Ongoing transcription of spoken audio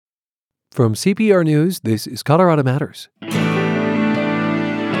From CPR News, this is Colorado Matters.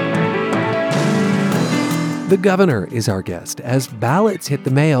 The governor is our guest as ballots hit the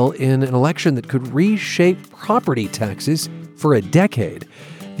mail in an election that could reshape property taxes for a decade.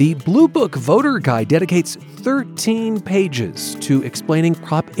 The Blue Book Voter Guide dedicates 13 pages to explaining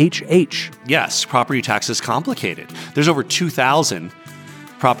Prop HH. Yes, property tax is complicated. There's over 2,000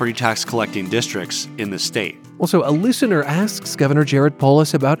 property tax collecting districts in the state. Also, a listener asks Governor Jared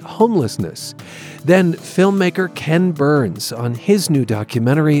Polis about homelessness. Then filmmaker Ken Burns on his new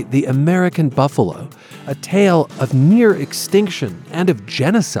documentary, The American Buffalo, a tale of near extinction and of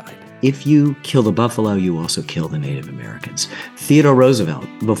genocide. If you kill the buffalo, you also kill the Native Americans. Theodore Roosevelt,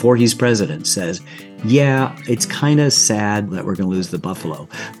 before he's president, says, yeah, it's kind of sad that we're going to lose the buffalo,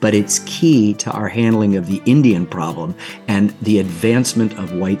 but it's key to our handling of the Indian problem and the advancement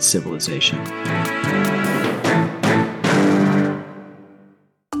of white civilization.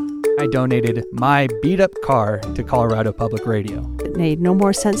 I donated my beat-up car to Colorado Public Radio. It made no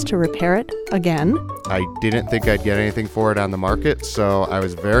more sense to repair it again. I didn't think I'd get anything for it on the market, so I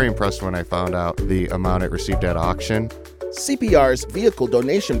was very impressed when I found out the amount it received at auction. CPR's vehicle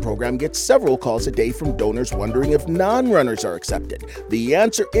donation program gets several calls a day from donors wondering if non-runners are accepted. The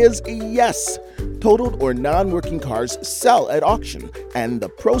answer is yes. Totaled or non-working cars sell at auction, and the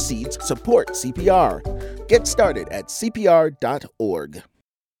proceeds support CPR. Get started at cpr.org.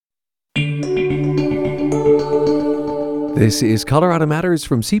 This is Colorado Matters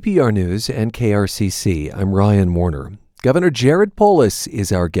from CPR News and KRCC. I'm Ryan Warner. Governor Jared Polis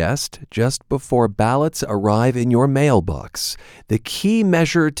is our guest just before ballots arrive in your mailbox. The key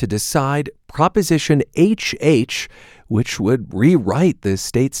measure to decide Proposition HH, which would rewrite the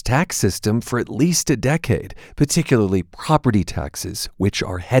state's tax system for at least a decade, particularly property taxes, which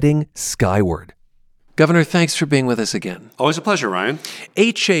are heading skyward. Governor, thanks for being with us again. Always a pleasure, Ryan.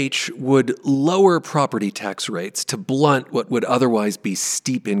 HH would lower property tax rates to blunt what would otherwise be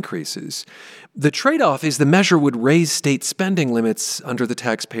steep increases. The trade-off is the measure would raise state spending limits under the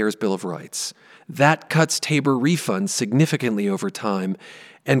Taxpayers' Bill of Rights. That cuts Tabor refunds significantly over time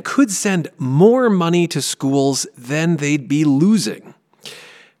and could send more money to schools than they'd be losing.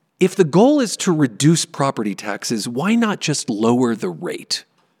 If the goal is to reduce property taxes, why not just lower the rate?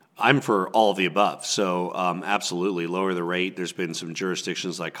 I'm for all of the above. So absolutely lower the rate. There's been some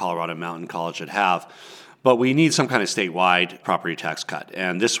jurisdictions like Colorado Mountain College that have. But we need some kind of statewide property tax cut.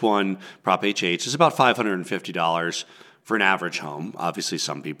 And this one, Prop HH, is about $550 for an average home. Obviously,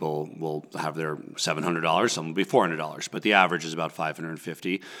 some people will have their $700, some will be $400. But the average is about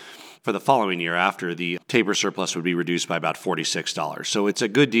 $550. For the following year after, the Tabor surplus would be reduced by about $46. So it's a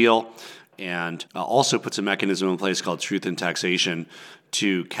good deal. And also puts a mechanism in place called truth in taxation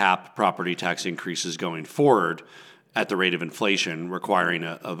to cap property tax increases going forward at the rate of inflation, requiring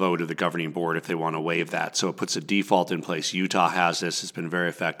a vote of the governing board if they want to waive that. So it puts a default in place. Utah has this. It's been very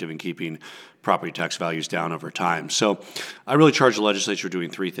effective in keeping property tax values down over time. So I really charge the legislature doing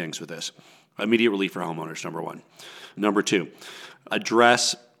three things with this. Immediate relief for homeowners, number one. Number two,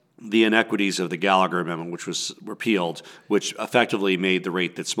 address the inequities of the Gallagher Amendment, which was repealed, which effectively made the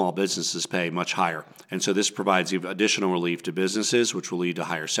rate that small businesses pay much higher. And so this provides additional relief to businesses, which will lead to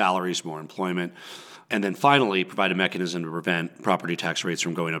higher salaries, more employment. And then finally, provide a mechanism to prevent property tax rates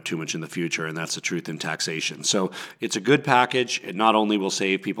from going up too much in the future, and that's the truth in taxation. So it's a good package. It not only will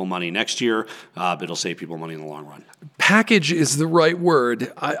save people money next year, but it'll save people money in the long run. Package is the right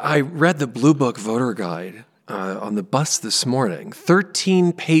word. I read the Blue Book Voter Guide on the bus this morning.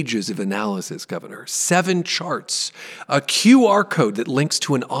 13 pages of analysis, Governor. 7 charts. A QR code that links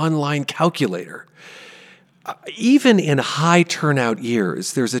to an online calculator. Even in high turnout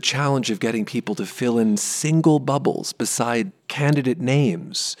years, there's a challenge of getting people to fill in single bubbles beside candidate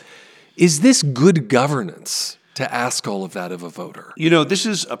names. Is this good governance to ask all of that of a voter? You know, this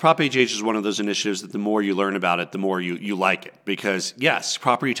is Prop HH is one of those initiatives that the more you learn about it, the more you like it. Because, yes,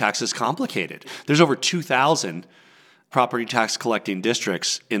 property tax is complicated. There's over 2,000 property tax collecting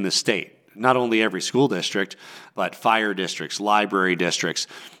districts in the state. Not only every school district, but fire districts, library districts.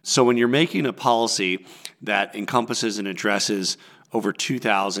 So when you're making a policy that encompasses and addresses over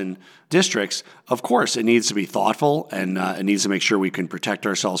 2,000 districts, of course, it needs to be thoughtful and it needs to make sure we can protect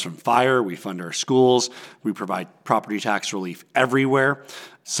ourselves from fire. We fund our schools. We provide property tax relief everywhere.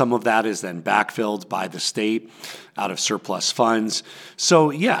 Some of that is then backfilled by the state out of surplus funds. So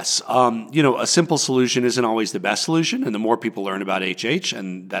yes, a simple solution isn't always the best solution. And the more people learn about HH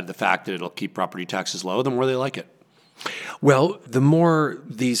and that the fact that it'll keep property taxes low, the more they like it. Well, the more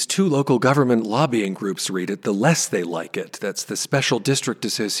these two local government lobbying groups read it, the less they like it. That's the Special District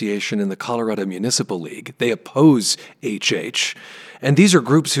Association and the Colorado Municipal League. They oppose HH. And these are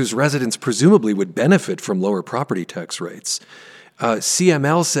groups whose residents presumably would benefit from lower property tax rates.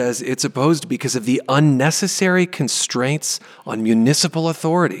 CML says it's opposed because of the unnecessary constraints on municipal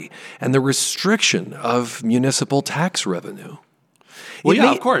authority and the restriction of municipal tax revenue. Well,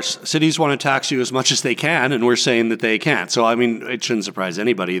 yeah, of course. Cities want to tax you as much as they can, and we're saying that they can't. So, I mean, it shouldn't surprise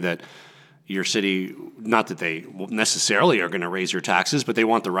anybody that your city, not that they necessarily are going to raise your taxes, but they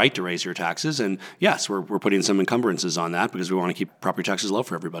want the right to raise your taxes. And yes, we're putting some encumbrances on that because we want to keep property taxes low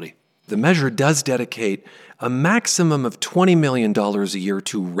for everybody. The measure does dedicate a maximum of $20 million a year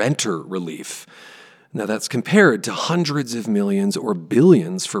to renter relief. Now, that's compared to hundreds of millions or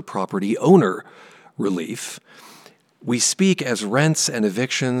billions for property owner relief. We speak as rents and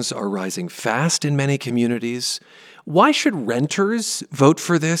evictions are rising fast in many communities. Why should renters vote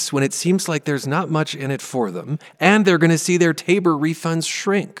for this when it seems like there's not much in it for them, and they're going to see their Tabor refunds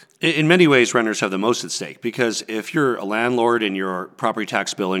shrink? In many ways, renters have the most at stake, because if you're a landlord and your property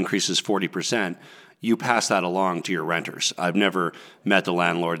tax bill increases 40%, you pass that along to your renters. I've never met the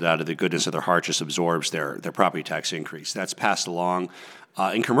landlord that out of the goodness of their heart just absorbs their property tax increase. That's passed along.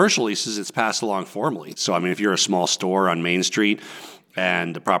 In commercial leases, it's passed along formally. So, I mean, if you're a small store on Main Street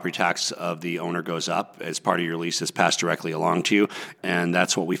and the property tax of the owner goes up as part of your lease, it's passed directly along to you, and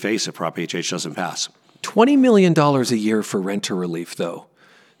that's what we face if Prop HH doesn't pass. $20 million a year for renter relief, though,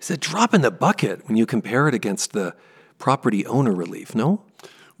 is a drop in the bucket when you compare it against the property owner relief, no?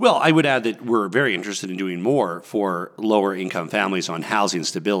 Well, I would add that we're very interested in doing more for lower income families on housing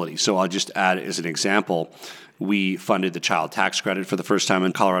stability. So I'll just add as an example, we funded the child tax credit for the first time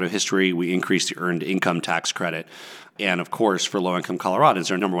in Colorado history. We increased the earned income tax credit. And of course, for low-income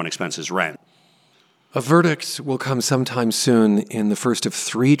Coloradans, our number one expense is rent. A verdict will come sometime soon in the first of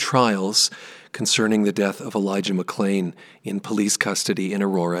 3 trials concerning the death of Elijah McClain in police custody in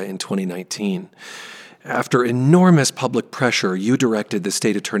Aurora in 2019. After enormous public pressure, you directed the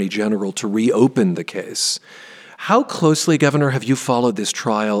state attorney general to reopen the case. How closely, Governor, have you followed this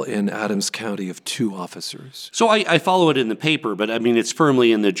trial in Adams County of 2 officers? So I follow it in the paper, but I mean, it's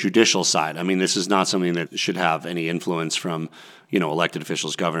firmly in the judicial side. I mean, this is not something that should have any influence from, elected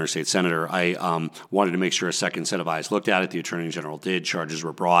officials, governor, state senator. I wanted to make sure a second set of eyes looked at it. The attorney general did. Charges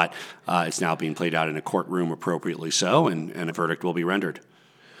were brought. It's now being played out in a courtroom, appropriately so, and a verdict will be rendered.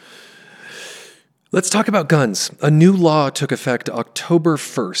 Let's talk about guns. A new law took effect October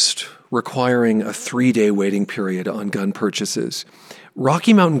 1st, requiring a 3-day waiting period on gun purchases.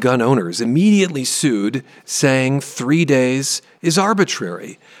 Rocky Mountain gun owners immediately sued, saying 3 days is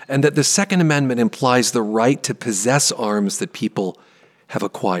arbitrary, and that the Second Amendment implies the right to possess arms that people have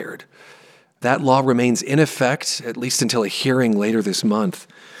acquired. That law remains in effect, at least until a hearing later this month.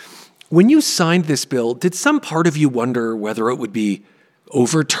 When you signed this bill, did some part of you wonder whether it would be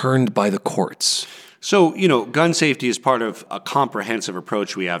overturned by the courts? So, gun safety is part of a comprehensive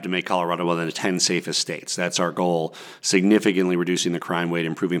approach we have to make Colorado one of the 10 safest states. That's our goal, significantly reducing the crime rate,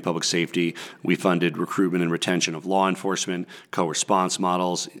 improving public safety. We funded recruitment and retention of law enforcement, co-response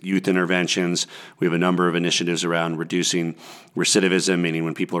models, youth interventions. We have a number of initiatives around reducing recidivism, meaning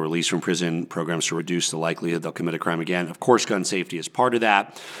when people are released from prison, programs to reduce the likelihood they'll commit a crime again. Of course, gun safety is part of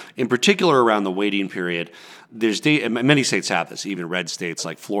that. In particular, around the waiting period, many states have this, even red states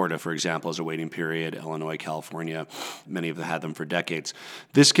like Florida, for example, has a waiting period, Illinois, California, many of them had them for decades.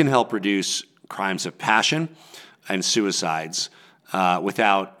 This can help reduce crimes of passion and suicides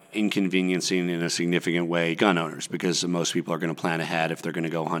without inconveniencing in a significant way gun owners, because most people are going to plan ahead if they're going to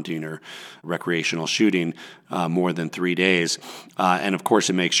go hunting or recreational shooting more than 3 days. And of course,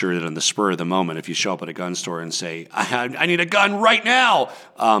 it makes sure that on the spur of the moment, if you show up at a gun store and say, I need a gun right now,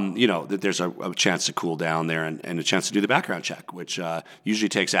 that there's a chance to cool down there and a chance to do the background check, which usually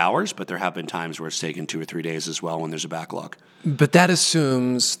takes hours, but there have been times where it's taken 2 or 3 days as well when there's a backlog. But that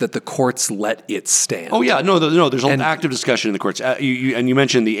assumes that the courts let it stand. Oh yeah, no. There's an active discussion in the courts. You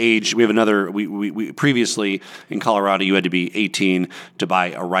mentioned the age. We have another. We previously in Colorado, you had to be 18 to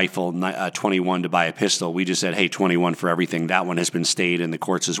buy a rifle, 21 to buy a pistol. We just said, hey, 21 for everything. That one has been stayed in the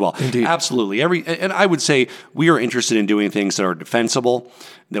courts as well. Indeed. Absolutely. And I would say we are interested in doing things that are defensible,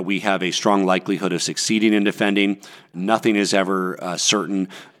 that we have a strong likelihood of succeeding in defending. Nothing is ever certain,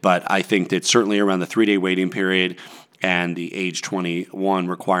 but I think that certainly around the 3-day waiting period and the age 21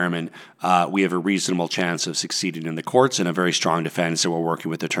 requirement, we have a reasonable chance of succeeding in the courts and a very strong defense that we're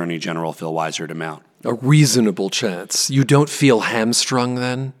working with Attorney General Phil Weiser to mount. A reasonable chance. You don't feel hamstrung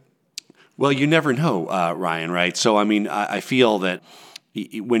then? Well, you never know, Ryan, right? So, I feel that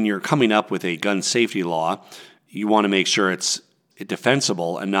when you're coming up with a gun safety law, you want to make sure it's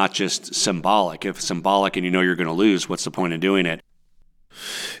defensible and not just symbolic. If it's symbolic and you know you're going to lose, what's the point of doing it?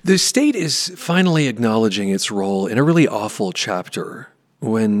 The state is finally acknowledging its role in a really awful chapter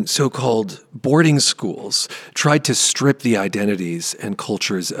when so-called boarding schools tried to strip the identities and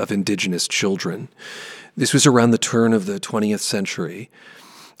cultures of indigenous children. This was around the turn of the 20th century.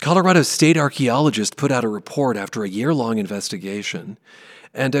 Colorado state archaeologists put out a report after a year-long investigation.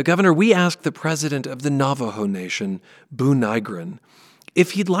 And Governor, we asked the president of the Navajo Nation, Boo Nygren,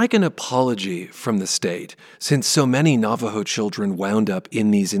 if he'd like an apology from the state, since so many Navajo children wound up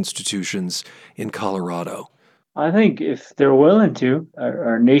in these institutions in Colorado. I think if they're willing to,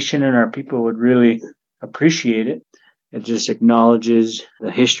 our nation and our people would really appreciate it. It just acknowledges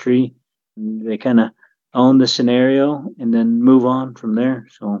the history. They kind of own the scenario and then move on from there.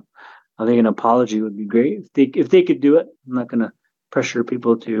 So I think an apology would be great. If they could do it, I'm not going to pressure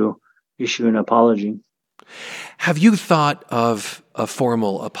people to issue an apology. Have you thought of a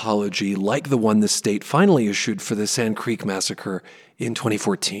formal apology like the one the state finally issued for the Sand Creek Massacre in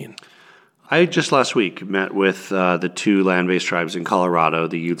 2014? I just last week met with the two land-based tribes in Colorado,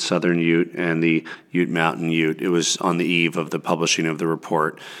 the Ute Southern Ute and the Ute Mountain Ute. It was on the eve of the publishing of the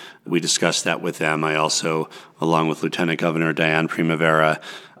report. We discussed that with them. I also, along with Lieutenant Governor Diane Primavera,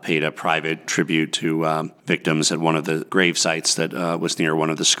 paid a private tribute to victims at one of the grave sites that was near one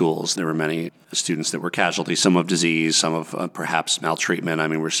of the schools. There were many students that were casualties, some of disease, some of perhaps maltreatment. I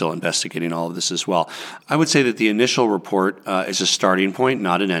mean, we're still investigating all of this as well. I would say that the initial report is a starting point,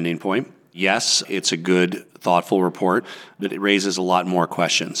 not an ending point. Yes, it's a good, thoughtful report, but it raises a lot more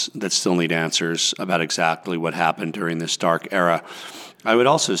questions that still need answers about exactly what happened during this dark era. I would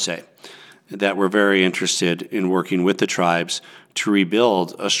also say that we're very interested in working with the tribes to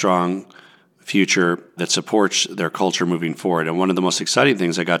rebuild a strong future that supports their culture moving forward. And one of the most exciting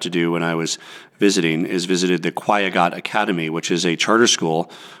things I got to do when I was visited the Quayagat Academy, which is a charter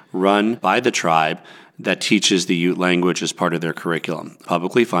school run by the tribe that teaches the Ute language as part of their curriculum,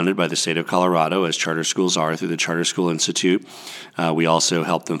 publicly funded by the state of Colorado, as charter schools are through the Charter School Institute. We also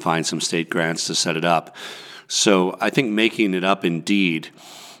helped them find some state grants to set it up. So I think making it up in deed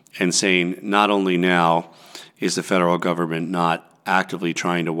and saying not only now is the federal government not actively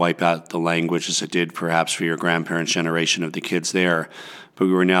trying to wipe out the language as it did perhaps for your grandparents' generation of the kids there, but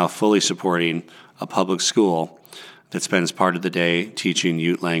we were now fully supporting a public school that spends part of the day teaching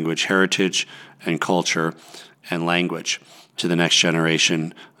Ute language heritage and culture and language to the next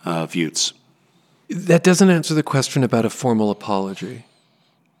generation of Utes. That doesn't answer the question about a formal apology.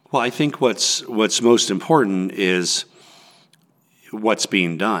 Well, I think what's most important is what's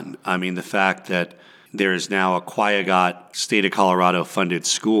being done. I mean, the fact that there is now a Quayagat State of Colorado funded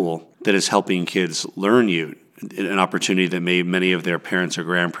school that is helping kids learn Ute, an opportunity that many of their parents or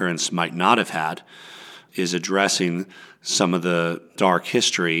grandparents might not have had, is addressing some of the dark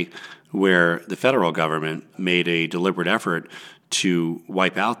history where the federal government made a deliberate effort to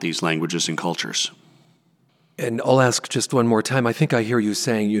wipe out these languages and cultures. And I'll ask just one more time. I think I hear you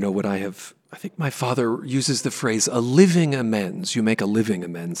saying, I think my father uses the phrase, a living amends. You make a living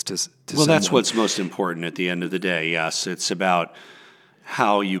amends to someone. That's what's most important at the end of the day, yes. It's about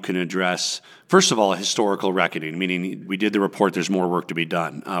how you can address, first of all, a historical reckoning, meaning we did the report, there's more work to be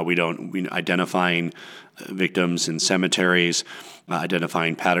done. Identifying victims in cemeteries,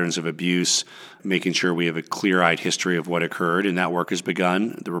 identifying patterns of abuse, making sure we have a clear-eyed history of what occurred, and that work has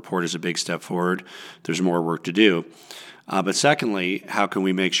begun. The report is a big step forward. There's more work to do. But secondly, how can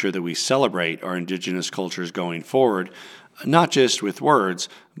we make sure that we celebrate our indigenous cultures going forward, not just with words,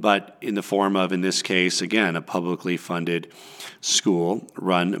 but in the form of, in this case, again, a publicly funded school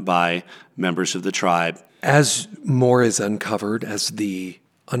run by members of the tribe. As more is uncovered, as the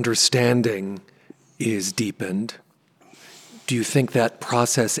understanding is deepened, do you think that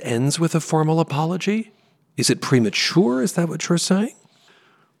process ends with a formal apology? Is it premature? Is that what you're saying?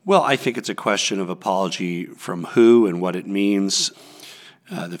 Well, I think it's a question of apology from who and what it means.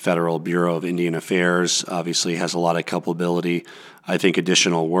 The Federal Bureau of Indian Affairs obviously has a lot of culpability. I think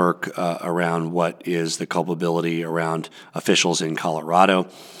additional work around what is the culpability around officials in Colorado,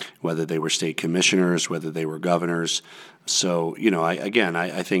 whether they were state commissioners, whether they were governors. So,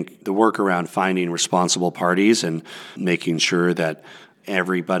 I think the work around finding responsible parties and making sure that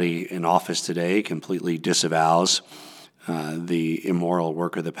everybody in office today completely disavows the immoral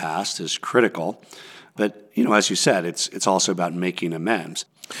work of the past is critical. But, as you said, it's also about making amends.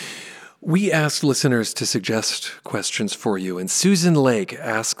 We asked listeners to suggest questions for you, and Susan Lake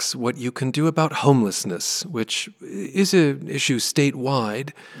asks what you can do about homelessness, which is an issue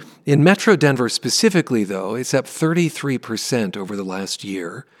statewide. In Metro Denver specifically, though, it's up 33% over the last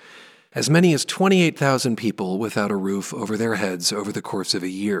year. As many as 28,000 people without a roof over their heads over the course of a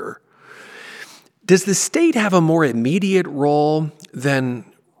year. Does the state have a more immediate role than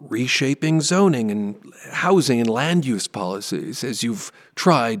reshaping zoning and housing and land use policies, as you've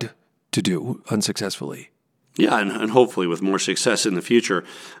tried to do unsuccessfully? Yeah, and hopefully with more success in the future.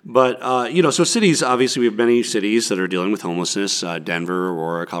 But, so cities, obviously we have many cities that are dealing with homelessness, Denver,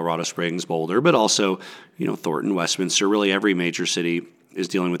 Aurora, Colorado Springs, Boulder, but also, Thornton, Westminster, really every major city is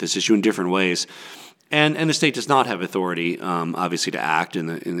dealing with this issue in different ways. And the state does not have authority, obviously, to act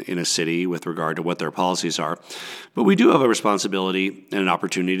in a city with regard to what their policies are. But we do have a responsibility and an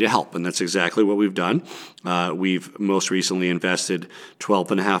opportunity to help, and that's exactly what we've done. We've most recently invested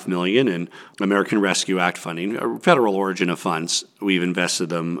 $12.5 million in American Rescue Act funding, a federal origin of funds. We've invested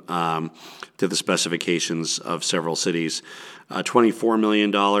them to the specifications of several cities. $24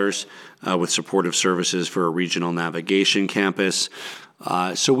 million with supportive services for a regional navigation campus.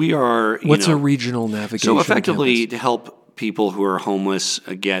 So we are. What's a regional navigation So effectively, campus? to help people who are homeless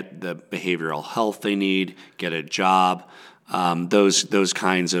get the behavioral health they need, get a job, those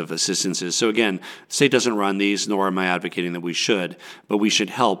kinds of assistances. So again, the state doesn't run these, nor am I advocating that we should, but we should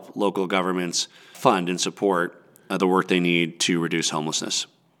help local governments fund and support the work they need to reduce homelessness.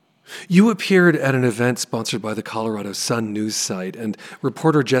 You appeared at an event sponsored by the Colorado Sun news site, and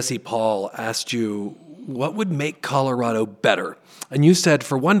reporter Jesse Paul asked you what would make Colorado better. And you said,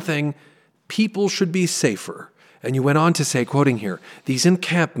 for one thing, people should be safer. And you went on to say, quoting here, these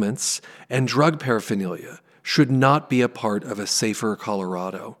encampments and drug paraphernalia should not be a part of a safer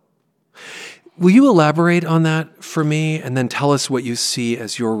Colorado. Will you elaborate on that for me and then tell us what you see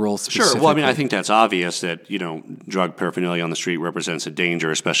as your role specifically? Sure. Well, I think that's obvious that, drug paraphernalia on the street represents a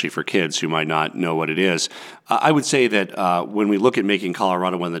danger, especially for kids who might not know what it is. I would say that when we look at making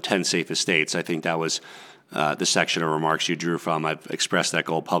Colorado one of the 10 safest states, I think that was the section of remarks you drew from. I've expressed that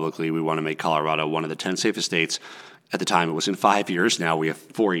goal publicly. We want to make Colorado one of the 10 safest states. At the time, it was in 5 years. Now we have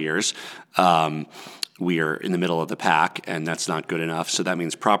 4 years. We are in the middle of the pack, and that's not good enough. So that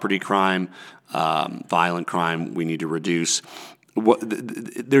means property crime, violent crime, we need to reduce.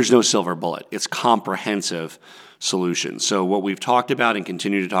 There's no silver bullet. It's comprehensive solutions. So what we've talked about and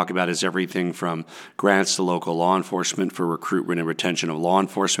continue to talk about is everything from grants to local law enforcement for recruitment and retention of law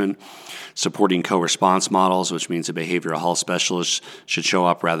enforcement, supporting co-response models, which means a behavioral health specialist should show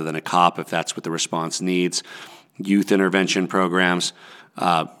up rather than a cop if that's what the response needs, youth intervention programs,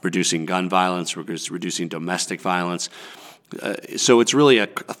 reducing gun violence, reducing domestic violence. So it's really a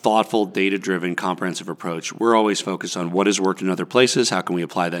thoughtful, data-driven, comprehensive approach. We're always focused on what has worked in other places, how can we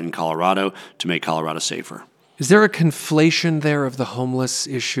apply that in Colorado to make Colorado safer. Is there a conflation there of the homeless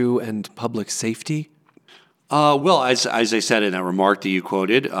issue and public safety? Well, as I said in that remark that you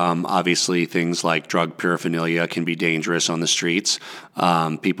quoted, obviously things like drug paraphernalia can be dangerous on the streets.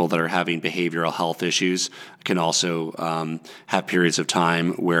 People that are having behavioral health issues can also have periods of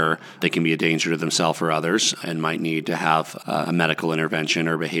time where they can be a danger to themselves or others and might need to have a medical intervention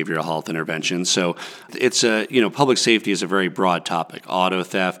or behavioral health intervention. So it's public safety is a very broad topic. Auto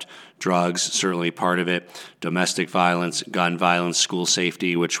theft, drugs, certainly part of it, domestic violence, gun violence, school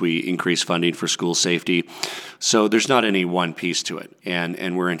safety, which we increase funding for school safety. So there's not any one piece to it,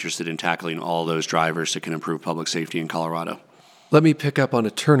 and we're interested in tackling all those drivers that can improve public safety in Colorado. Let me pick up on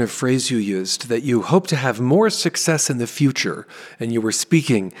a turn of phrase you used, that you hope to have more success in the future, and you were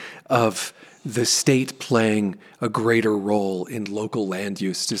speaking of the state playing a greater role in local land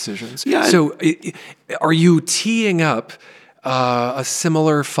use decisions. Yeah. So are you teeing up a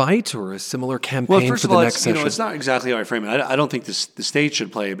similar fight or a similar campaign for the next session? It's not exactly how I frame it. I don't think the state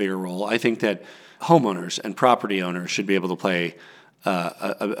should play a bigger role. I think that homeowners and property owners should be able to play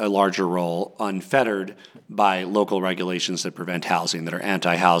a larger role, unfettered by local regulations that prevent housing, that are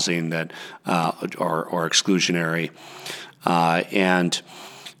anti-housing, that are exclusionary. And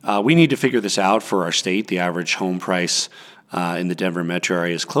we need to figure this out for our state. The average home price in the Denver metro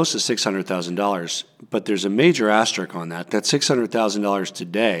area is close to $600,000. But there's a major asterisk on that. That $600,000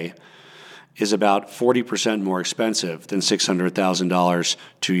 today is about 40% more expensive than $600,000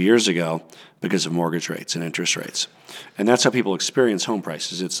 2 years ago because of mortgage rates and interest rates. And that's how people experience home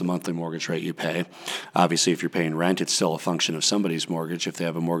prices. It's the monthly mortgage rate you pay. Obviously, if you're paying rent, it's still a function of somebody's mortgage if they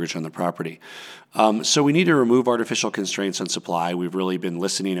have a mortgage on the property. So we need to remove artificial constraints on supply. We've really been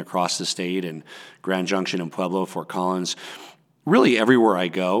listening across the state in Grand Junction and Pueblo, Fort Collins. Really, everywhere I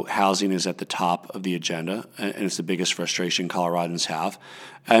go, housing is at the top of the agenda, and it's the biggest frustration Coloradans have.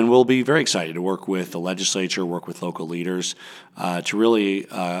 And we'll be very excited to work with the legislature, work with local leaders to really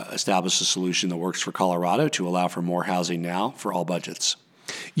establish a solution that works for Colorado to allow for more housing now for all budgets.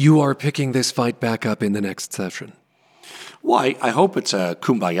 You are picking this fight back up in the next session. Well, I hope it's a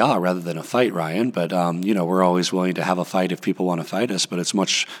kumbaya rather than a fight, Ryan. But, we're always willing to have a fight if people want to fight us. But it's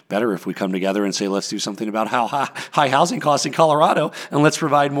much better if we come together and say, let's do something about how high housing costs in Colorado, and let's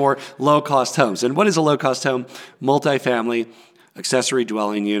provide more low-cost homes. And what is a low-cost home? Multifamily, accessory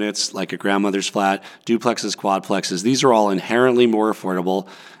dwelling units like a grandmother's flat, duplexes, quadplexes. These are all inherently more affordable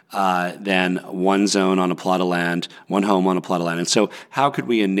than one zone on a plot of land, one home on a plot of land. And so how could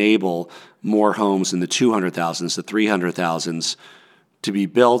we enable more homes in the 200,000s, the 300,000s to be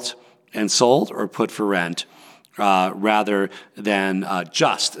built and sold or put for rent rather than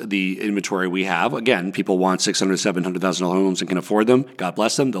just the inventory we have? Again, people want $600,000, $700,000 homes and can afford them. God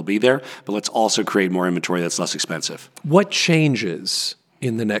bless them. They'll be there. But let's also create more inventory that's less expensive. What changes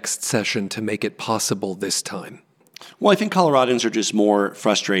in the next session to make it possible this time? Well, I think Coloradans are just more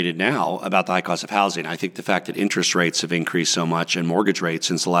frustrated now about the high cost of housing. I think the fact that interest rates have increased so much and mortgage rates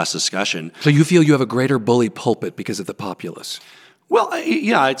since the last discussion. So you feel you have a greater bully pulpit because of the populace? Well,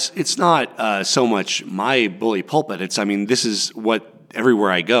 yeah, it's not so much my bully pulpit. This is what,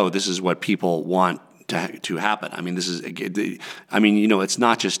 everywhere I go, this is what people want to happen. It's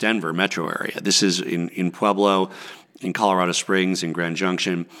not just Denver metro area. This is in Pueblo, in Colorado Springs, in Grand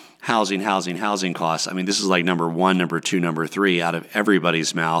Junction, housing costs. This is like number one, number two, number three out of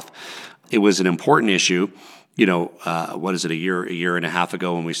everybody's mouth. It was an important issue, a year and a half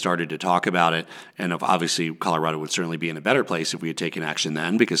ago when we started to talk about it. And obviously Colorado would certainly be in a better place if we had taken action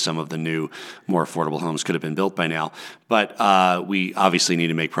then, because some of the new, more affordable homes could have been built by now. But we obviously need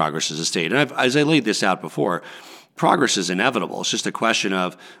to make progress as a state. And as I laid this out before, progress is inevitable. It's just a question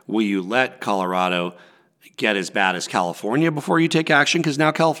of, will you let Colorado get as bad as California before you take action? Because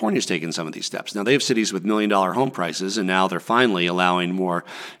now California's taken some of these steps. Now they have cities with $1 million home prices, and now they're finally allowing more,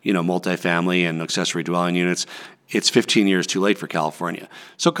 multifamily and accessory dwelling units. It's 15 years too late for California.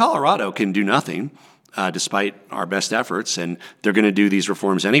 So Colorado can do nothing despite our best efforts, and they're going to do these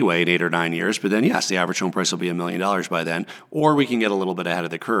reforms anyway in 8 or 9 years. But then, yes, the average home price will be $1 million by then, or we can get a little bit ahead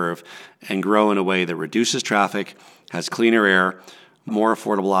of the curve and grow in a way that reduces traffic, has cleaner air, more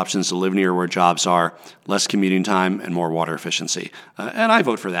affordable options to live near where jobs are, less commuting time, and more water efficiency. And I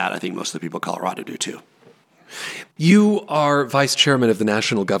vote for that. I think most of the people in Colorado do too. You are vice chairman of the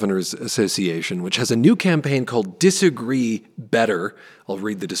National Governors Association, which has a new campaign called Disagree Better. I'll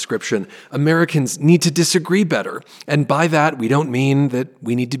read the description. Americans need to disagree better. And by that, we don't mean that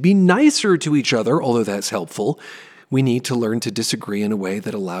we need to be nicer to each other, although that's helpful. We need to learn to disagree in a way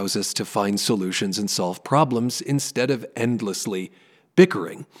that allows us to find solutions and solve problems instead of endlessly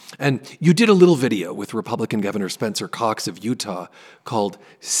bickering. And you did a little video with Republican Governor Spencer Cox of Utah called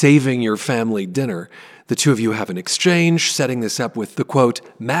Saving Your Family Dinner. The two of you have an exchange, setting this up with the, quote,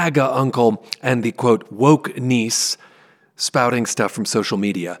 MAGA uncle and the, quote, woke niece, spouting stuff from social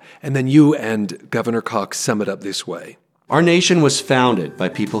media. And then you and Governor Cox sum it up this way. Our nation was founded by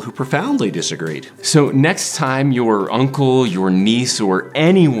people who profoundly disagreed. So next time your uncle, your niece, or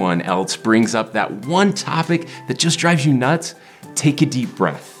anyone else brings up that one topic that just drives you nuts, take a deep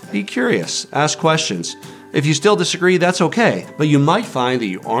breath. Be curious. Ask questions. If you still disagree, that's okay. But you might find that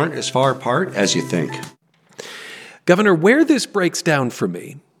you aren't as far apart as you think. Governor, where this breaks down for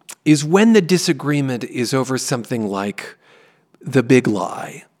me is when the disagreement is over something like the big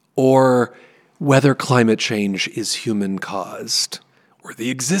lie, or whether climate change is human-caused, or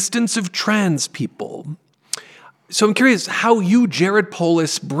the existence of trans people. So I'm curious how you, Jared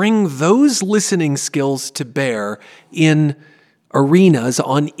Polis, bring those listening skills to bear in arenas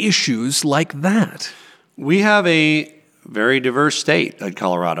on issues like that. We have a very diverse state in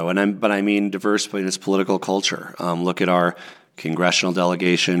Colorado, but I mean diverse in its political culture. Look at our congressional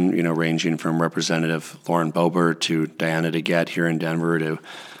delegation, ranging from Representative Lauren Boebert to Diana DeGette here in Denver to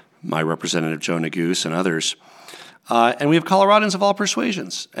my Representative Joe Neguse and others. And we have Coloradans of all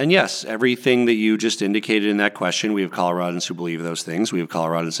persuasions. And yes, everything that you just indicated in that question, we have Coloradans who believe those things. We have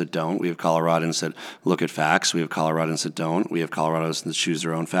Coloradans that don't. We have Coloradans that look at facts. We have Coloradans that don't. We have Coloradans that choose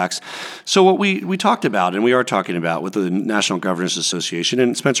their own facts. So what we talked about, and we are talking about with the National Governors Association,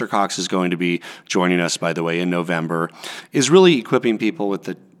 and Spencer Cox is going to be joining us, by the way, in November, is really equipping people with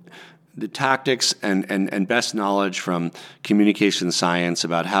the tactics and best knowledge from communication science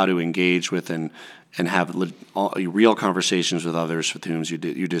about how to engage with and have real conversations with others with whom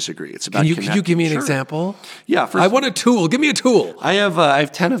you disagree. It's about Can you give me an example? Yeah. I want a tool. Give me a tool. I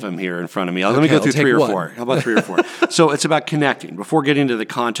have 10 of them here in front of me. Let me go through 3 or 4. How about 3 or 4? So it's about connecting. Before getting to the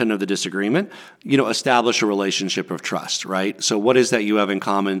content of the disagreement, establish a relationship of trust, right? So what is that you have in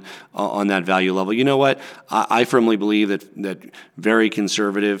common on that value level? You know what? I firmly believe that very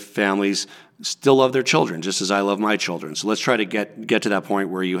conservative families still love their children, just as I love my children. So let's try to get to that point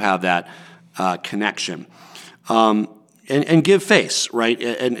where you have that connection. And and give face, right?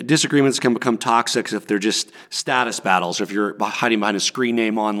 And disagreements can become toxic if they're just status battles, or if you're hiding behind a screen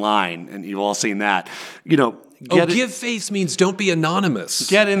name online, and you've all seen that. Give face means don't be anonymous.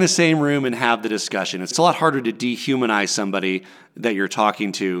 Get in the same room and have the discussion. It's a lot harder to dehumanize somebody that you're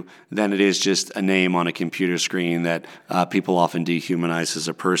talking to than it is just a name on a computer screen that people often dehumanize as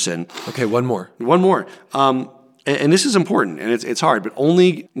a person. Okay, one more. And this is important, and it's hard, but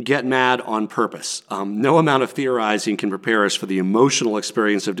only get mad on purpose. No amount of theorizing can prepare us for the emotional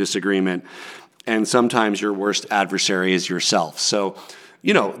experience of disagreement, and sometimes your worst adversary is yourself. So,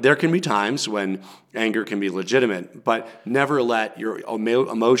 there can be times when anger can be legitimate, but never let your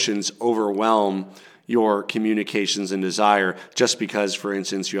emotions overwhelm your communications and desire just because, for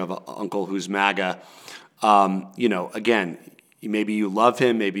instance, you have an uncle who's MAGA. Again, maybe you love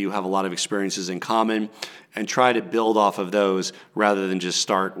him, maybe you have a lot of experiences in common, and try to build off of those rather than just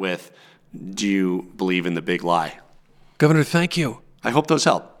start with, do you believe in the big lie? Governor, thank you. I hope those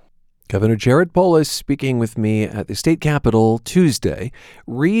help. Governor Jared Polis speaking with me at the state capitol Tuesday.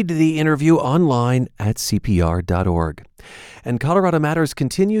 Read the interview online at cpr.org. And Colorado Matters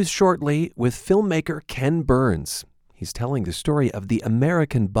continues shortly with filmmaker Ken Burns. He's telling the story of the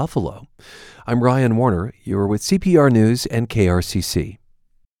American buffalo. I'm Ryan Warner. You're with CPR News and KRCC.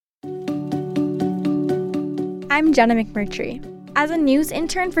 I'm Jenna McMurtry. As a news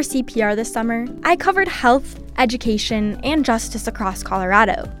intern for CPR this summer, I covered health, education, and justice across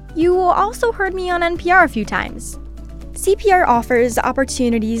Colorado. You also heard me on NPR a few times. CPR offers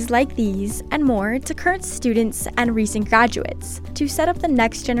opportunities like these and more to current students and recent graduates to set up the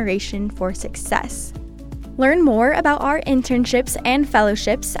next generation for success. Learn more about our internships and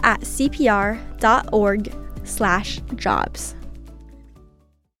fellowships at cpr.org/jobs.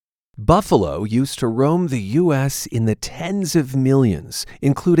 Buffalo used to roam the U.S. in the tens of millions,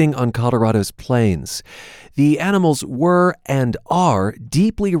 including on Colorado's plains. The animals were and are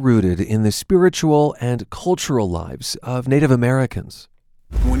deeply rooted in the spiritual and cultural lives of Native Americans.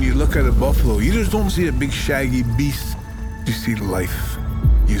 When you look at a buffalo, you just don't see a big shaggy beast. You see life.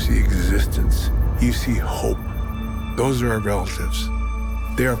 You see existence. You see hope. Those are our relatives.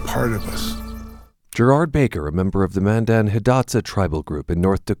 They are part of us. Gerard Baker, a member of the Mandan Hidatsa tribal group in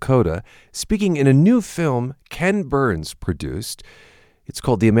North Dakota, speaking in a new film Ken Burns produced. It's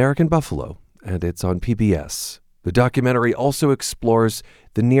called The American Buffalo, and it's on PBS. The documentary also explores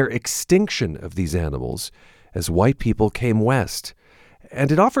the near extinction of these animals as white people came west.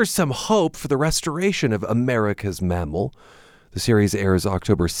 And it offers some hope for the restoration of America's mammal. The series airs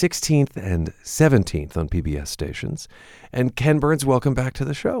October 16th and 17th on PBS stations. And Ken Burns, welcome back to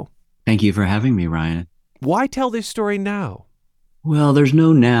the show. Thank you for having me, Ryan. Why tell this story now? Well, there's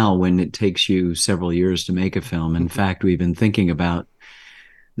no now when it takes you several years to make a film. In fact, we've been thinking about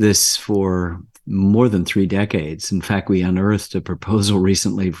this for more than 3 decades. In fact, we unearthed a proposal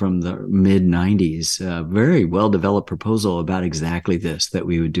recently from the mid-90s, a very well-developed proposal about exactly this, that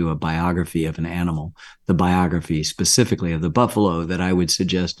we would do a biography of an animal, the biography specifically of the buffalo, that I would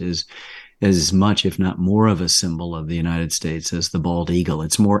suggest is as much, if not more, of a symbol of the United States as the bald eagle.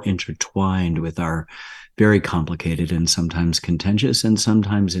 It's more intertwined with our very complicated and sometimes contentious and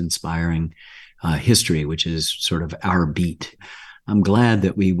sometimes inspiring history, which is sort of our beat. I'm glad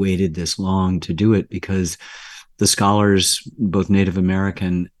that we waited this long to do it because the scholars, both Native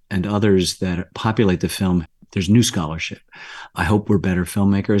American and others that populate the film, there's new scholarship. I hope we're better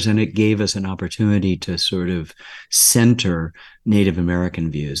filmmakers, and it gave us an opportunity to sort of center Native American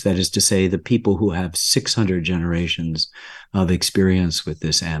views. That is to say, the people who have 600 generations of experience with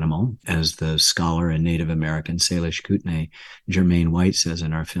this animal, as the scholar and Native American Salish Kootenai Jermaine White says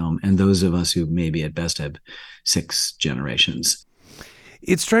in our film, and those of us who maybe at best have 6 generations.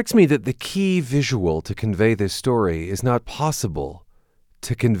 It strikes me that the key visual to convey this story is not possible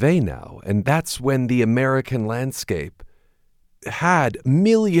to convey now, and that's when the American landscape had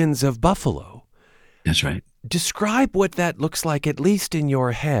millions of buffalo. That's right. Describe what that looks like, at least in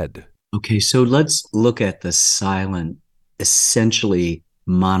your head. Okay, so let's look at the silent, essentially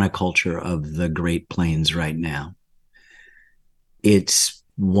monoculture of the Great Plains right now. It's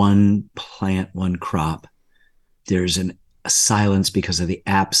one plant, one crop. There's a silence because of the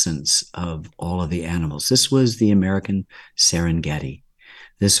absence of all of the animals. This was the American Serengeti.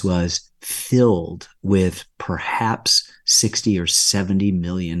 This was filled with perhaps 60 or 70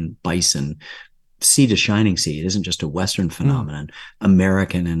 million bison. Sea to shining sea. It isn't just a Western phenomenon.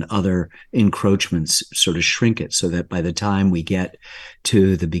 American and other encroachments sort of shrink it so that by the time we get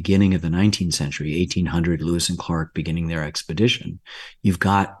to the beginning of the 19th century, 1800, Lewis and Clark beginning their expedition, you've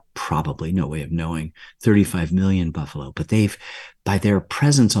got probably, no way of knowing, 35 million buffalo. But by their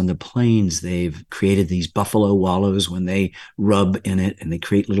presence on the plains, they've created these buffalo wallows when they rub in it, and they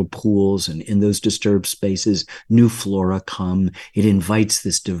create little pools. And in those disturbed spaces, new flora come. It invites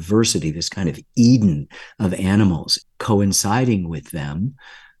this diversity, this kind of Eden of animals. Coinciding with them,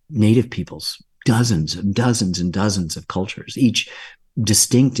 native peoples, dozens and dozens of cultures, each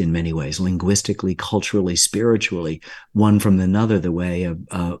distinct in many ways, linguistically, culturally, spiritually, one from another, the way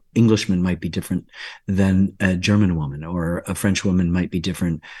a Englishman might be different than a German woman, or a French woman might be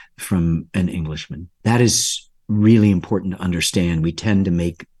different from an Englishman. That is really important to understand. We tend to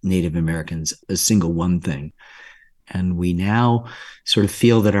make Native Americans a single one thing. And we now sort of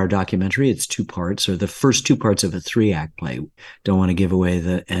feel that our documentary, it's 2 parts, or the first 2 parts of a 3-act play. Don't want to give away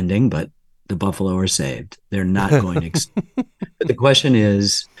the ending, but the buffalo are saved. They're not going to. But the question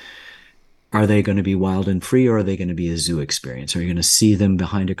is, are they going to be wild and free, or are they going to be a zoo experience? Are you going to see them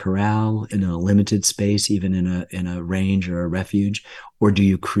behind a corral in a limited space, even in a range or a refuge? Or do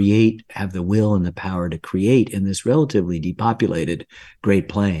you have the will and the power to create in this relatively depopulated Great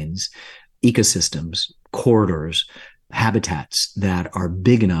Plains ecosystems, corridors, habitats that are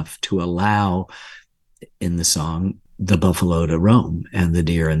big enough to allow, in the song, the buffalo to roam and the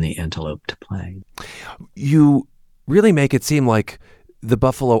deer and the antelope to play? You really make it seem like the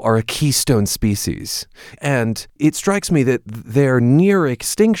buffalo are a keystone species. And it strikes me that their near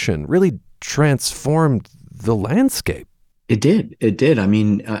extinction really transformed the landscape. It did. I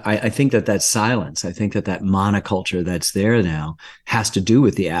mean, I think that silence, I think that monoculture that's there now has to do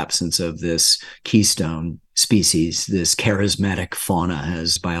with the absence of this keystone species, this charismatic fauna,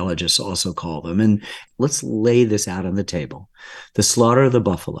 as biologists also call them. And let's lay this out on the table. The slaughter of the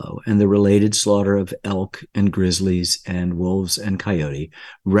buffalo and the related slaughter of elk and grizzlies and wolves and coyote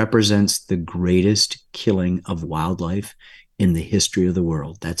represents the greatest killing of wildlife in the history of the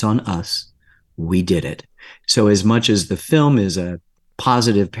world. That's on us. We did it. So as much as the film is a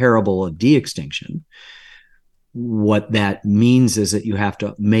positive parable of de-extinction, what that means is that you have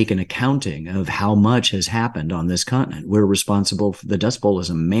to make an accounting of how much has happened on this continent. We're responsible for the Dust Bowl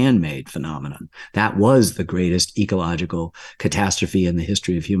is a man-made phenomenon. That was the greatest ecological catastrophe in the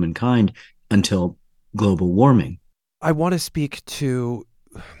history of humankind until global warming. I want to speak to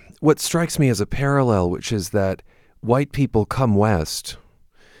what strikes me as a parallel, which is that white people come west.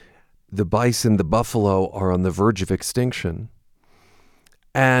 The bison, the buffalo are on the verge of extinction.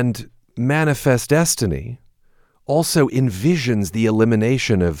 And Manifest Destiny also envisions the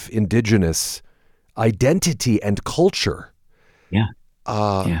elimination of indigenous identity and culture. Yeah.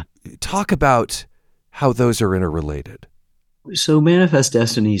 Talk about how those are interrelated. So Manifest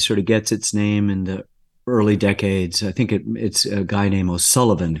Destiny sort of gets its name in the early decades. I think it's a guy named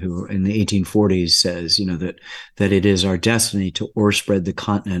O'Sullivan who in the 1840s says, that it is our destiny to o'erspread the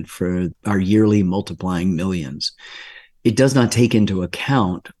continent for our yearly multiplying millions. It does not take into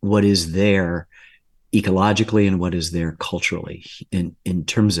account what is there ecologically and what is there culturally in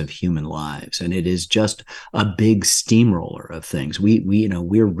terms of human lives. And it is just a big steamroller of things.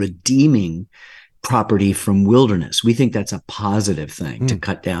 We're redeeming property from wilderness. We think that's a positive thing, to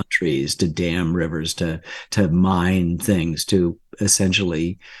cut down trees, to dam rivers, to mine things, to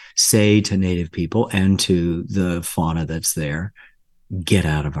essentially say to native people and to the fauna that's there, get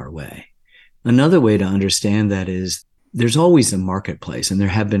out of our way. Another way to understand that is there's always a marketplace, and there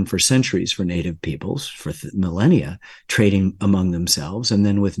have been for centuries for native peoples, for millennia, trading among themselves and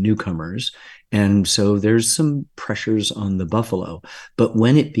then with newcomers. And so there's some pressures on the buffalo. But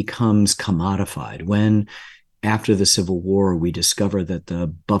when it becomes commodified, when after the Civil War, we discover that the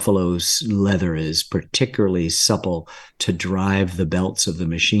buffalo's leather is particularly supple to drive the belts of the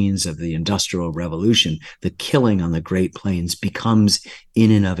machines of the Industrial Revolution, the killing on the Great Plains becomes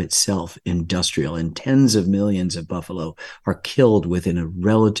in and of itself industrial, and tens of millions of buffalo are killed within a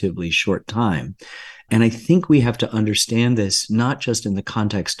relatively short time. And I think we have to understand this not just in the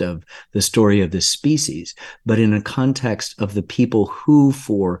context of the story of this species, but in a context of the people who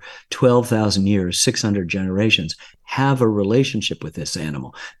for 12,000 years, 600 generations, have a relationship with this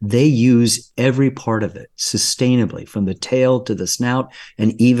animal. They use every part of it sustainably, from the tail to the snout.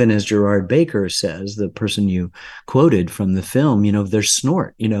 And even as Gerard Baker says, the person you quoted from the film, their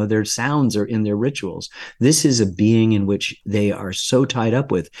snort, their sounds are in their rituals. This is a being in which they are so tied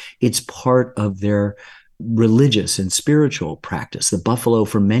up with. It's part of their religious and spiritual practice. The buffalo,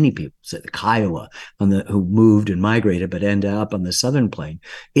 for many people, the Kiowa who moved and migrated but ended up on the southern plain,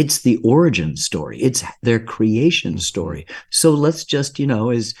 it's the origin story. It's their creation story. So let's just,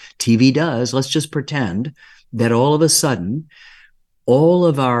 as TV does, let's just pretend that all of a sudden, all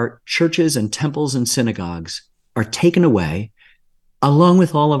of our churches and temples and synagogues are taken away along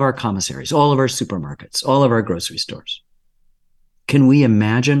with all of our commissaries, all of our supermarkets, all of our grocery stores. Can we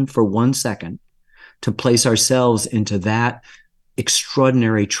imagine for 1 second to place ourselves into that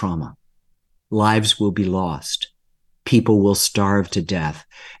extraordinary trauma? Lives will be lost. People will starve to death,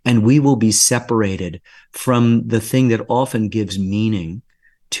 and we will be separated from the thing that often gives meaning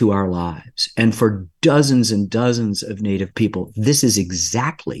to our lives. And for dozens and dozens of Native people, this is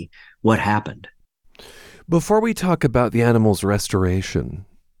exactly what happened. Before we talk about the animals' restoration,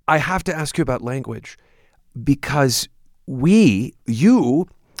 I have to ask you about language, because you,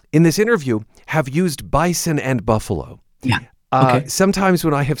 in this interview, have used bison and buffalo. Yeah. Okay. Sometimes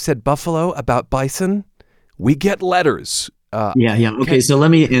when I have said buffalo about bison, we get letters. Okay, so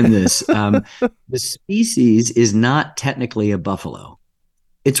let me end this. The species is not technically a buffalo.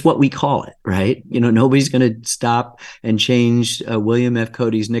 It's what we call it, right? Nobody's going to stop and change William F.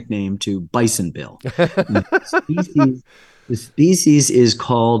 Cody's nickname to Bison Bill. The species is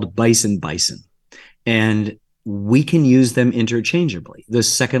called bison. And we can use them interchangeably. The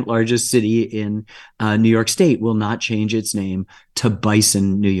second largest city in New York State will not change its name to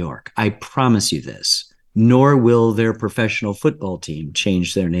Bison, New York. I promise you this. Nor will their professional football team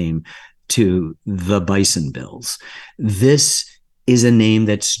change their name to the Bison Bills. This is a name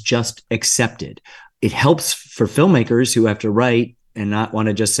that's just accepted. It helps for filmmakers who have to write and not want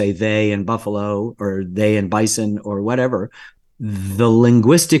to just say they and buffalo or they and bison or whatever. The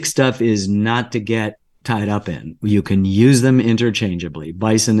linguistic stuff is not to get tied up in. You can use them interchangeably,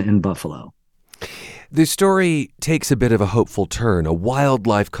 bison and buffalo. The story takes a bit of a hopeful turn. A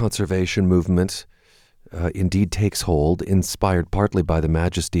wildlife conservation movement indeed takes hold, inspired partly by the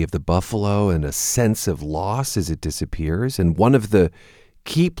majesty of the buffalo and a sense of loss as it disappears. And one of the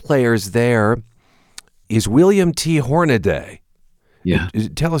key players there is William T. Hornaday. Yeah.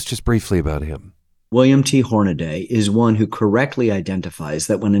 Tell us just briefly about him. William T. Hornaday is one who correctly identifies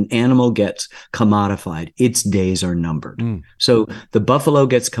that when an animal gets commodified, its days are numbered. So the buffalo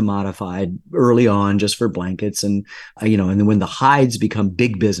gets commodified early on just for blankets. And then when the hides become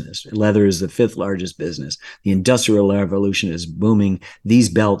big business, leather is the 5th largest business. The Industrial Revolution is booming. These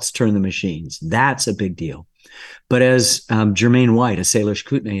belts turn the machines. That's a big deal. But as Jermaine White, a Salish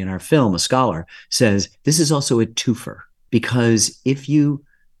Kootenai in our film, a scholar, says, this is also a twofer, because if you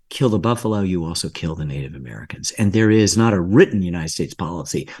kill the buffalo, you also kill the Native Americans. And there is not a written United States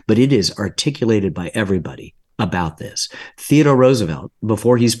policy, but it is articulated by everybody about this. Theodore Roosevelt,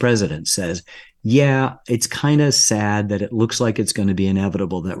 before he's president, says, yeah, it's kind of sad that it looks like it's going to be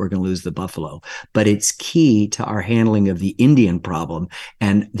inevitable that we're going to lose the buffalo, but it's key to our handling of the Indian problem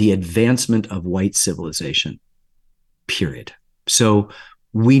and the advancement of white civilization, period. So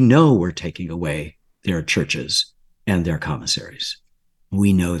we know we're taking away their churches and their commissaries.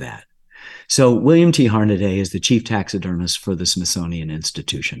 We know that. So William T. Hornaday is the chief taxidermist for the Smithsonian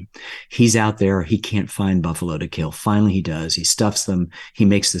Institution. He's out there. He can't find buffalo to kill. Finally, he does. He stuffs them. He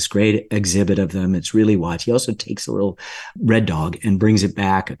makes this great exhibit of them. It's really watched. He also takes a little red dog and brings it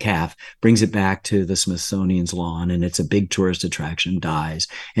back, a calf, brings it back to the Smithsonian's lawn, and it's a big tourist attraction, dies.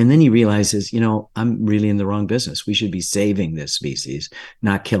 And then he realizes, I'm really in the wrong business. We should be saving this species,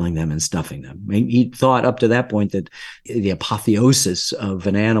 not killing them and stuffing them. I mean, he thought up to that point that the apotheosis of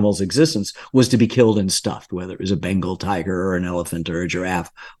an animal's existence was to be killed and stuffed, whether it was a Bengal tiger or an elephant or a giraffe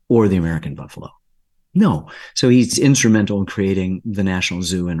or the American buffalo. No. So he's instrumental in creating the National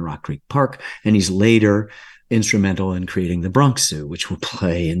Zoo in Rock Creek Park, and he's later instrumental in creating the Bronx Zoo, which will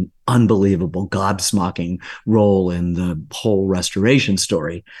play an unbelievable, gobsmacking role in the whole restoration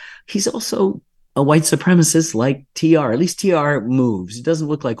story. He's also a white supremacist like TR. At least TR moves. It doesn't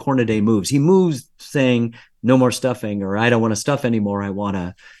look like Hornaday moves. He moves saying, no more stuffing, or I don't want to stuff anymore. I want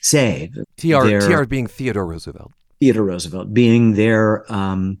to save. TR being Theodore Roosevelt. Theodore Roosevelt being their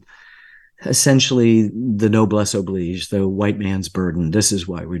essentially the noblesse oblige, the white man's burden. This is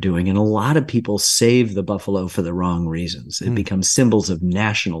why we're doing. And a lot of people save the buffalo for the wrong reasons. It becomes symbols of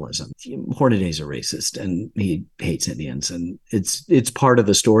nationalism. Hornaday's a racist and he hates Indians, and it's part of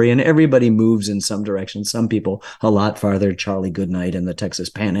the story. And everybody moves in some direction. Some people a lot farther. Charlie Goodnight and the Texas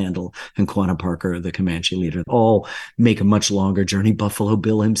Panhandle and Quanah Parker, the Comanche leader, all make a much longer journey. Buffalo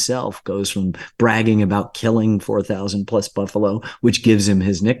Bill himself goes from bragging about killing 4,000 plus buffalo, which gives him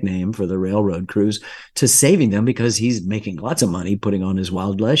his nickname for the railroad crews, to saving them because he's making lots of money putting on his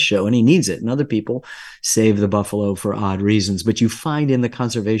Wild West show and he needs it. And other people save the buffalo for odd reasons. But you find in the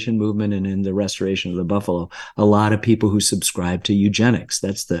conservation movement and in the restoration of the buffalo, a lot of people who subscribe to eugenics.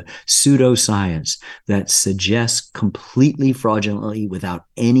 That's the pseudoscience that suggests completely fraudulently, without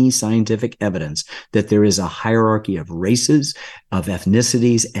any scientific evidence, that there is a hierarchy of races, of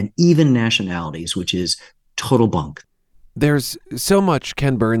ethnicities, and even nationalities, which is total bunk. There's so much,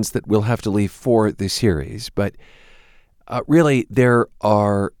 Ken Burns, that we'll have to leave for the series, but really there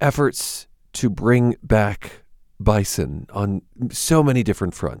are efforts to bring back bison on so many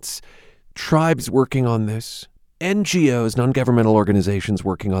different fronts. Tribes working on this, NGOs, non-governmental organizations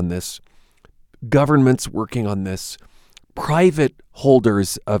working on this, governments working on this, private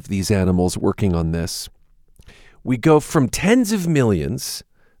holders of these animals working on this. We go from tens of millions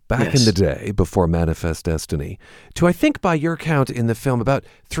back in the day before Manifest Destiny to, I think by your count in the film, about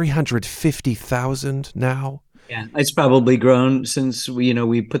 350,000 now. Yeah, it's probably grown since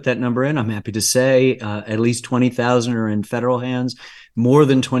we put that number in. I'm happy to say at least 20,000 are in federal hands. More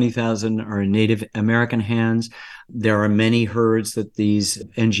than 20,000 are in Native American hands. There are many herds that these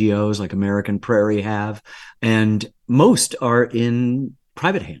NGOs like American Prairie have, and most are in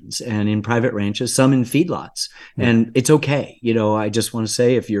private hands and in private ranches, some in feedlots. Yeah. And it's okay. I just want to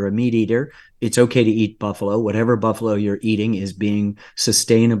say, if you're a meat eater, it's okay to eat buffalo. Whatever buffalo you're eating is being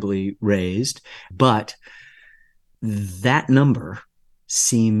sustainably raised. But that number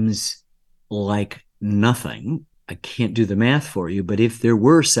seems like nothing. I can't do the math for you, but if there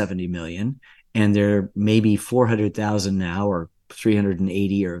were 70 million and there may be 400,000 now, or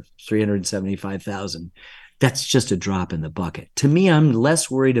 380 or 375,000, that's just a drop in the bucket. To me, I'm less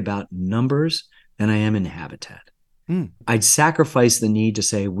worried about numbers than I am in habitat. I'd sacrifice the need to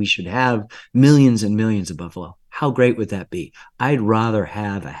say we should have millions and millions of buffalo. How great would that be? I'd rather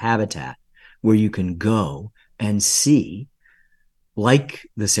have a habitat where you can go and see, like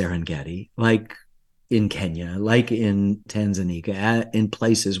the Serengeti, like in Kenya, like in Tanzania, in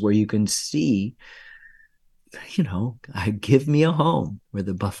places where you can see, give me a home where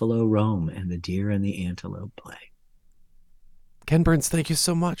the buffalo roam and the deer and the antelope play. Ken Burns, thank you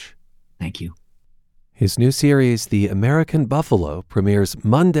so much. Thank you. His new series, The American Buffalo, premieres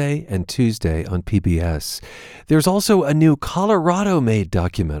Monday and Tuesday on PBS. There's also a new Colorado-made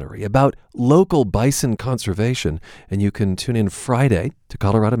documentary about local bison conservation, and you can tune in Friday to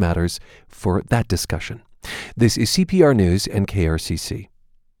Colorado Matters for that discussion. This is CPR News and KRCC.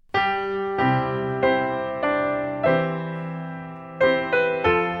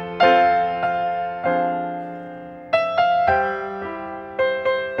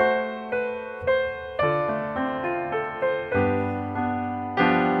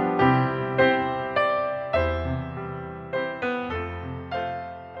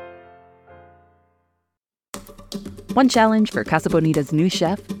 One challenge for Casa Bonita's new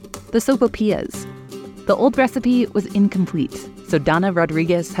chef, the sopapillas. The old recipe was incomplete, so Donna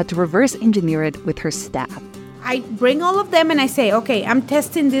Rodriguez had to reverse engineer it with her staff. I bring all of them and I say, okay, I'm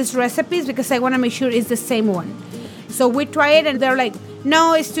testing these recipes because I want to make sure it's the same one. So we try it and they're like,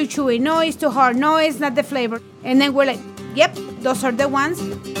 no, it's too chewy, no, it's too hard, no, it's not the flavor. And then we're like, yep, those are the ones.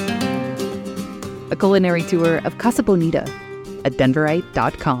 A culinary tour of Casa Bonita at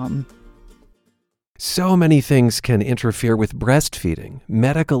denverite.com. So many things can interfere with breastfeeding: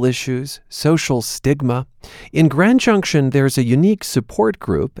 medical issues, social stigma. In Grand Junction, there's a unique support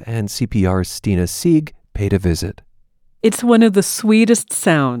group, and CPR's Stina Sieg paid a visit. It's one of the sweetest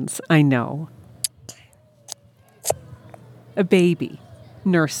sounds I know. A baby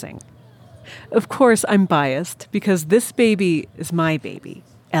nursing. Of course, I'm biased because this baby is my baby,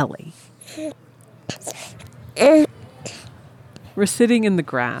 Ellie. We're sitting in the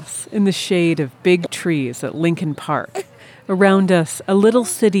grass, in the shade of big trees at Lincoln Park. Around us, a little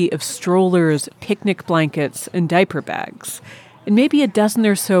city of strollers, picnic blankets, and diaper bags. And maybe a dozen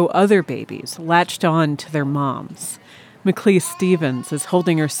or so other babies latched on to their moms. McLeese Stevens is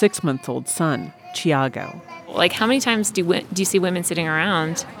holding her 6-month-old son, Chiago. Like, how many times do you see women sitting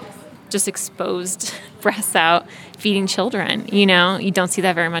around just exposed, breasts out, feeding children? You don't see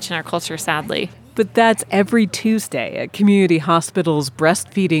that very much in our culture, sadly. But that's every Tuesday at Community Hospital's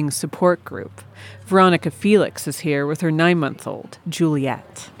breastfeeding support group. Veronica Felix is here with her 9-month-old,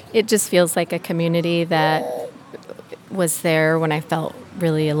 Juliet. It just feels like a community that was there when I felt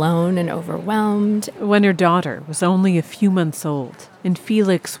really alone and overwhelmed. When her daughter was only a few months old, and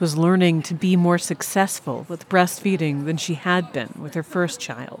Felix was learning to be more successful with breastfeeding than she had been with her first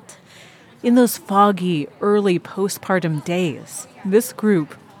child. In those foggy, early postpartum days, this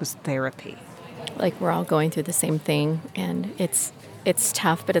group was therapy. Like, we're all going through the same thing, and it's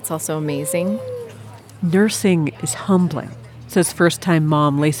tough, but it's also amazing. Nursing is humbling, says first-time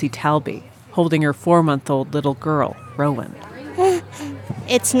mom Lacey Talby, holding her 4-month-old little girl, Rowan.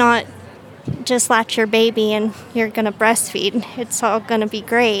 It's not just latch your baby and you're going to breastfeed. It's all going to be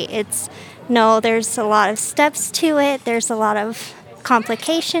great. There's a lot of steps to it. There's a lot of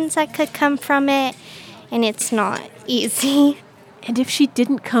complications that could come from it, and it's not easy. And if she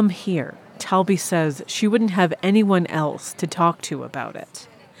didn't come here, Talby says she wouldn't have anyone else to talk to about it.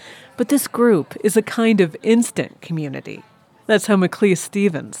 But this group is a kind of instant community. That's how McLeese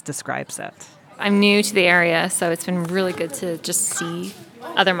Stevens describes it. I'm new to the area, so it's been really good to just see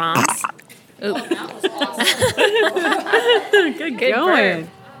other moms. Ooh. Good going.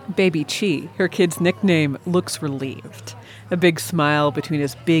 Baby Chi, her kid's nickname, looks relieved. A big smile between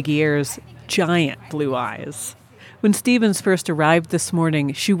his big ears, giant blue eyes. When Stevens first arrived this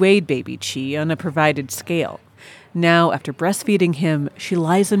morning, she weighed Baby Chi on a provided scale. Now, after breastfeeding him, she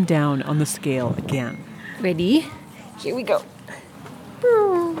lies him down on the scale again. Ready? Here we go.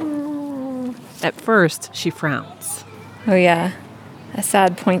 At first, she frowns. Oh, yeah. A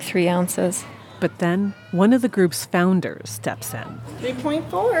sad 0.3 ounces. But then, one of the group's founders steps in.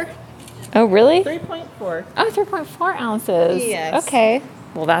 3.4. Oh, really? 3.4. Oh, 3.4 ounces. Yes. Okay.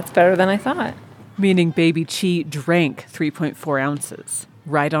 Well, that's better than I thought. Meaning Baby Chi drank 3.4 ounces.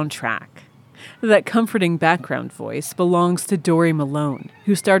 Right on track. That comforting background voice belongs to Dory Malone,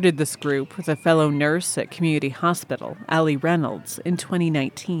 who started this group with a fellow nurse at Community Hospital, Allie Reynolds, in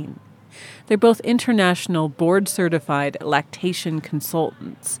 2019. They're both international board-certified lactation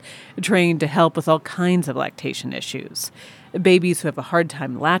consultants, trained to help with all kinds of lactation issues. Babies who have a hard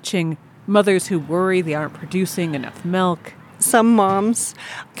time latching, mothers who worry they aren't producing enough milk. Some moms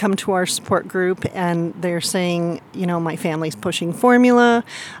come to our support group and they're saying, my family's pushing formula.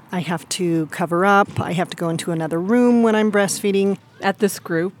 I have to cover up. I have to go into another room when I'm breastfeeding. At this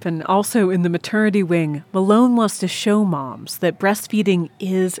group, and also in the maternity wing, Malone wants to show moms that breastfeeding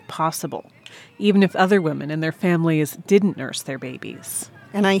is possible, even if other women in their families didn't nurse their babies.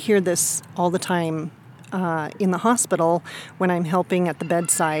 And I hear this all the time in the hospital when I'm helping at the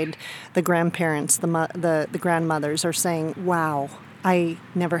bedside. The grandparents, the grandmothers are saying, wow, I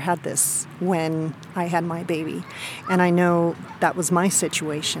never had this when I had my baby. And I know that was my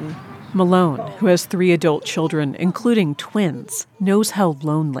situation. Malone, who has 3 adult children, including twins, knows how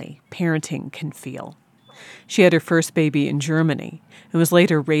lonely parenting can feel. She had her first baby in Germany and was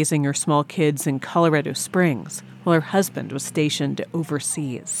later raising her small kids in Colorado Springs while her husband was stationed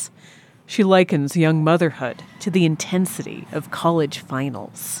overseas. She likens young motherhood to the intensity of college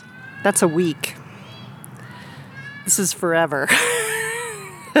finals. That's a week. This is forever.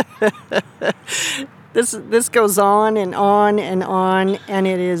 This goes on and on and on, and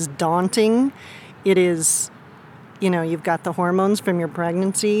it is daunting. It is, you've got the hormones from your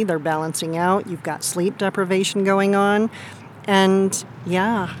pregnancy. They're balancing out. You've got sleep deprivation going on. And,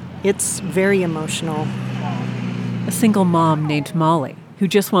 yeah, it's very emotional. A single mom named Molly, who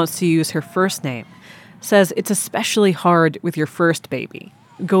just wants to use her first name, says it's especially hard with your first baby,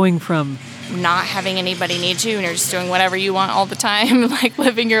 going from not having anybody need you and you're just doing whatever you want all the time, like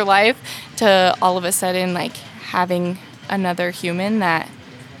living your life, to all of a sudden like having another human that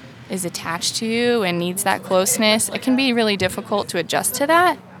is attached to you and needs that closeness. It can be really difficult to adjust to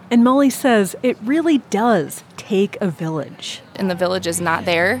that. And Molly says it really does take a village. And the village is not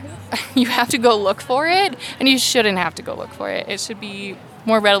there. You have to go look for it, and you shouldn't have to go look for it. It should be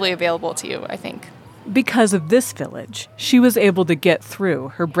more readily available to you, I think. Because of this village, she was able to get through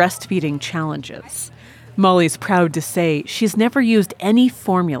her breastfeeding challenges. Molly's proud to say she's never used any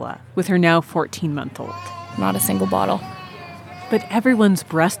formula with her now 14-month-old. Not a single bottle. But everyone's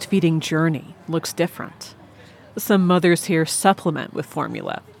breastfeeding journey looks different. Some mothers here supplement with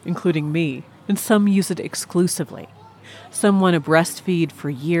formula, including me, and some use it exclusively. Some want to breastfeed for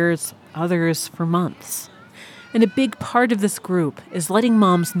years, others for months. And a big part of this group is letting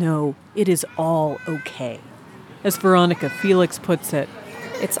moms know it is all okay. As Veronica Felix puts it,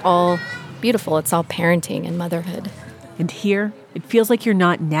 it's all beautiful. It's all parenting and motherhood. And here, it feels like you're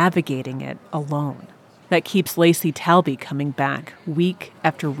not navigating it alone. That keeps Lacey Talby coming back week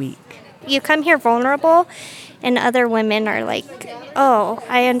after week. You come here vulnerable, and other women are like, oh,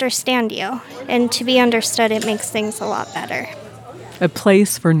 I understand you. And to be understood, it makes things a lot better. A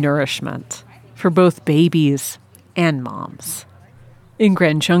place for nourishment, for both babies and moms. In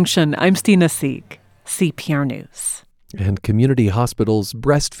Grand Junction, I'm Stina Sieg, CPR News. And Community Hospital's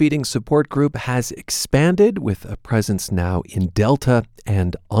breastfeeding support group has expanded with a presence now in Delta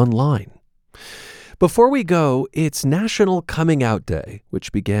and online. Before we go, it's National Coming Out Day,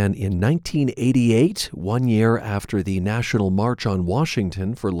 which began in 1988, 1 year after the National March on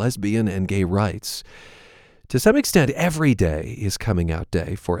Washington for lesbian and gay rights. To some extent, every day is Coming Out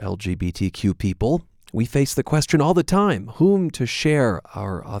Day for LGBTQ people. We face the question all the time, whom to share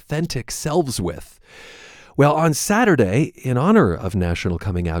our authentic selves with. Well, on Saturday, in honor of National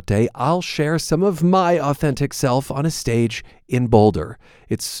Coming Out Day, I'll share some of my authentic self on a stage in Boulder.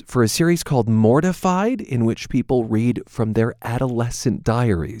 It's for a series called Mortified, in which people read from their adolescent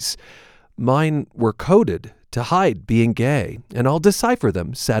diaries. Mine were coded to hide being gay, and I'll decipher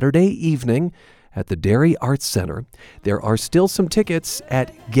them Saturday evening at the Dairy Arts Center. There are still some tickets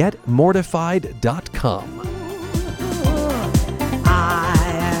at getmortified.com.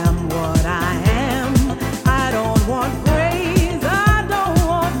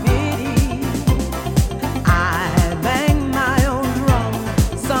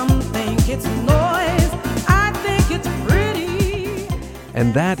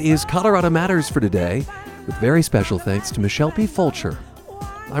 And that is Colorado Matters for today, with very special thanks to Michelle P. Fulcher.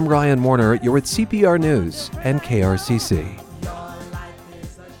 I'm Ryan Warner. You're at CPR News and KRCC.